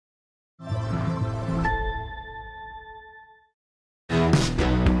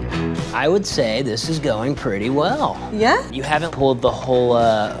I would say this is going pretty well. Yeah? You haven't pulled the whole,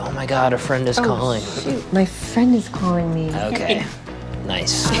 oh my God, a friend is calling. Shoot, my friend is calling me. Okay,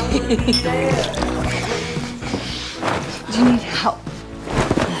 nice. Do you need help?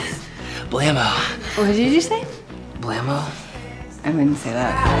 Blammo. What did you say? Blammo? I wouldn't say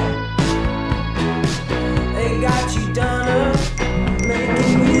that. They got you done up,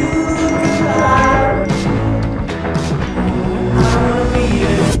 making you cry. I wanna be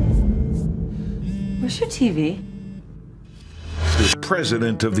you. Where's your TV? The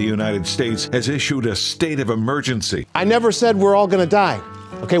President of the United States has issued a state of emergency. I never said we're all gonna die.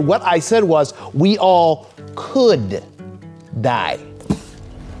 Okay, what I said was we all could die.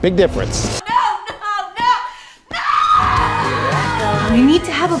 Big difference. We need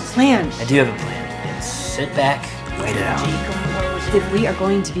to have a plan. I do have a plan. Sit back, wait it out. If we are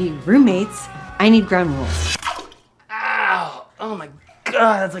going to be roommates, I need ground rules. Ow! Oh my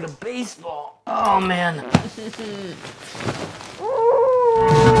God, that's like a baseball. Oh man.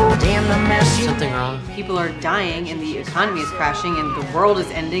 Damn the mess. Something wrong. People are dying and the economy is crashing and the world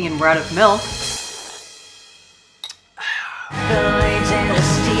is ending and we're out of milk.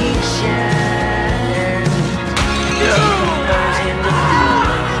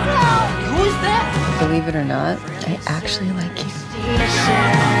 Believe it or not, I actually like you.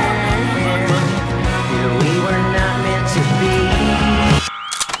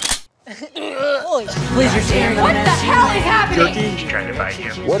 Please, you're tearing me. What the hell is happening? He's trying to bite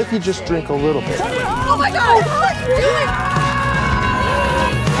you. What if you just drink a little bit? Oh my God! What are you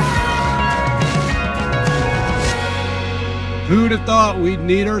doing? Who'd have thought we'd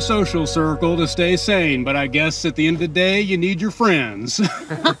need our social circle to stay sane, but I guess at the end of the day, you need your friends.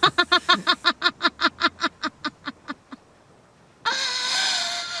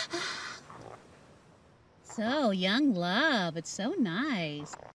 So, young love, it's so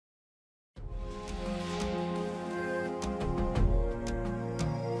nice.